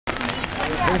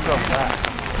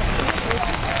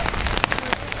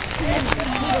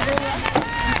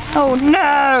Oh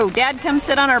no! Dad, come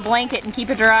sit on our blanket and keep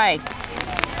it dry.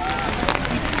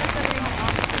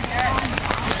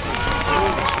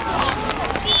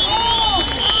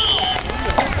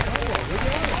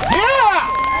 Yeah!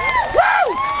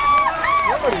 Woo!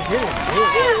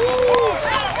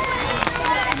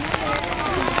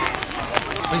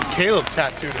 I think Caleb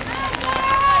tattooed him.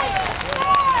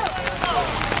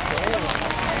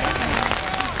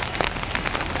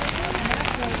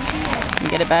 You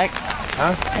get it back?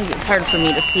 Huh? I think it's hard for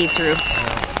me to see through.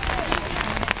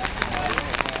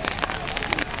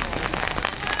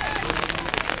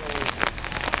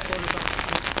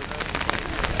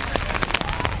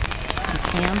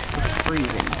 My hands are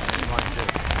freezing.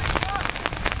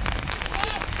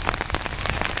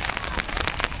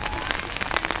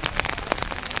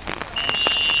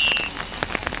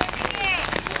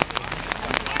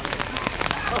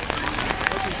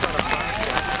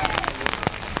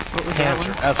 What was that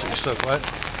one? Absolutely soaked wet.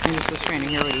 I just was trying to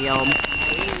hear what he yelled.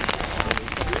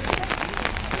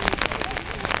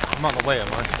 I'm on the way, am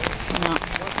I? No.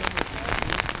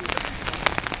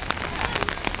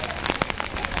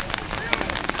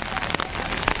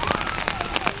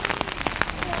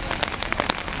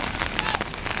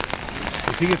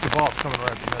 If he gets the ball, it's coming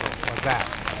right in the middle, like that.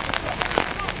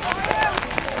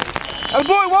 Oh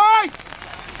boy, why?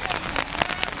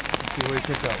 Let's see where he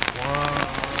picked up.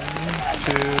 1,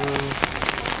 2,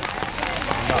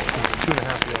 about 2.5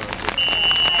 yards.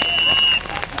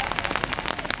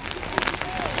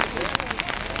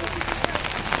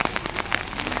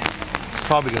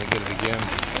 Probably gonna get it again.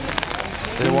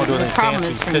 They don't want to do anything fancy. The problem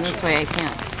is from this way I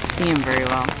can't see him very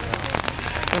well.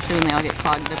 Especially when they all get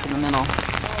clogged up in the middle.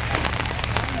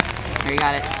 There, he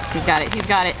got it. He's got it. He's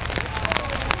got it.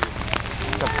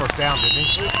 Got first down, didn't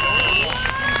he?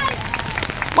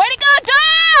 Way to go,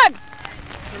 dog!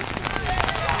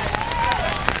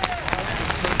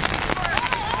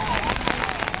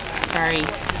 Sorry,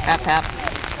 Pap Pap.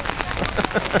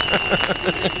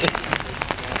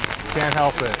 Can't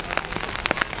help it.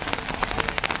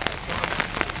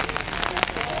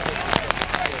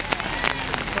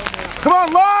 Come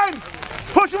on, line!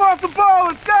 Push him off the ball,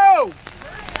 let's go!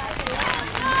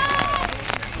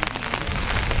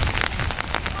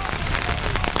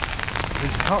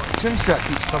 His chin strap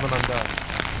keeps coming undone.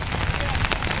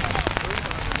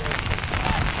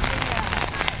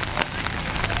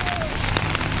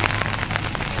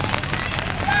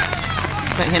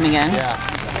 Is that him again? Yeah.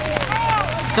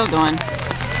 Still going.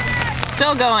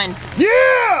 Still going.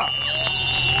 Yeah!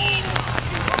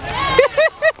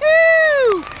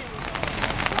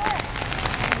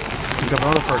 Picked up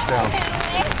another first down.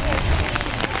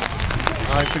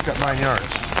 I picked up 9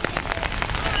 yards.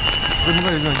 We're not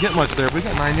going to get much there, but we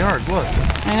got 9 yards, look.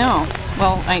 I know.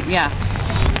 Well, yeah,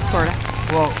 sort of.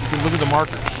 Well, you can look at the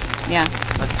markers. Yeah.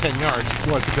 That's 10 yards.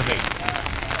 You only picked up 8.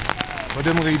 Well, it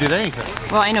didn't look like you did anything.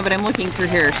 Well, I know, but I'm looking through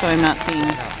here, so I'm not seeing.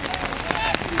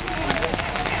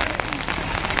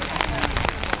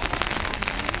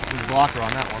 There's a blocker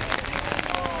on that one.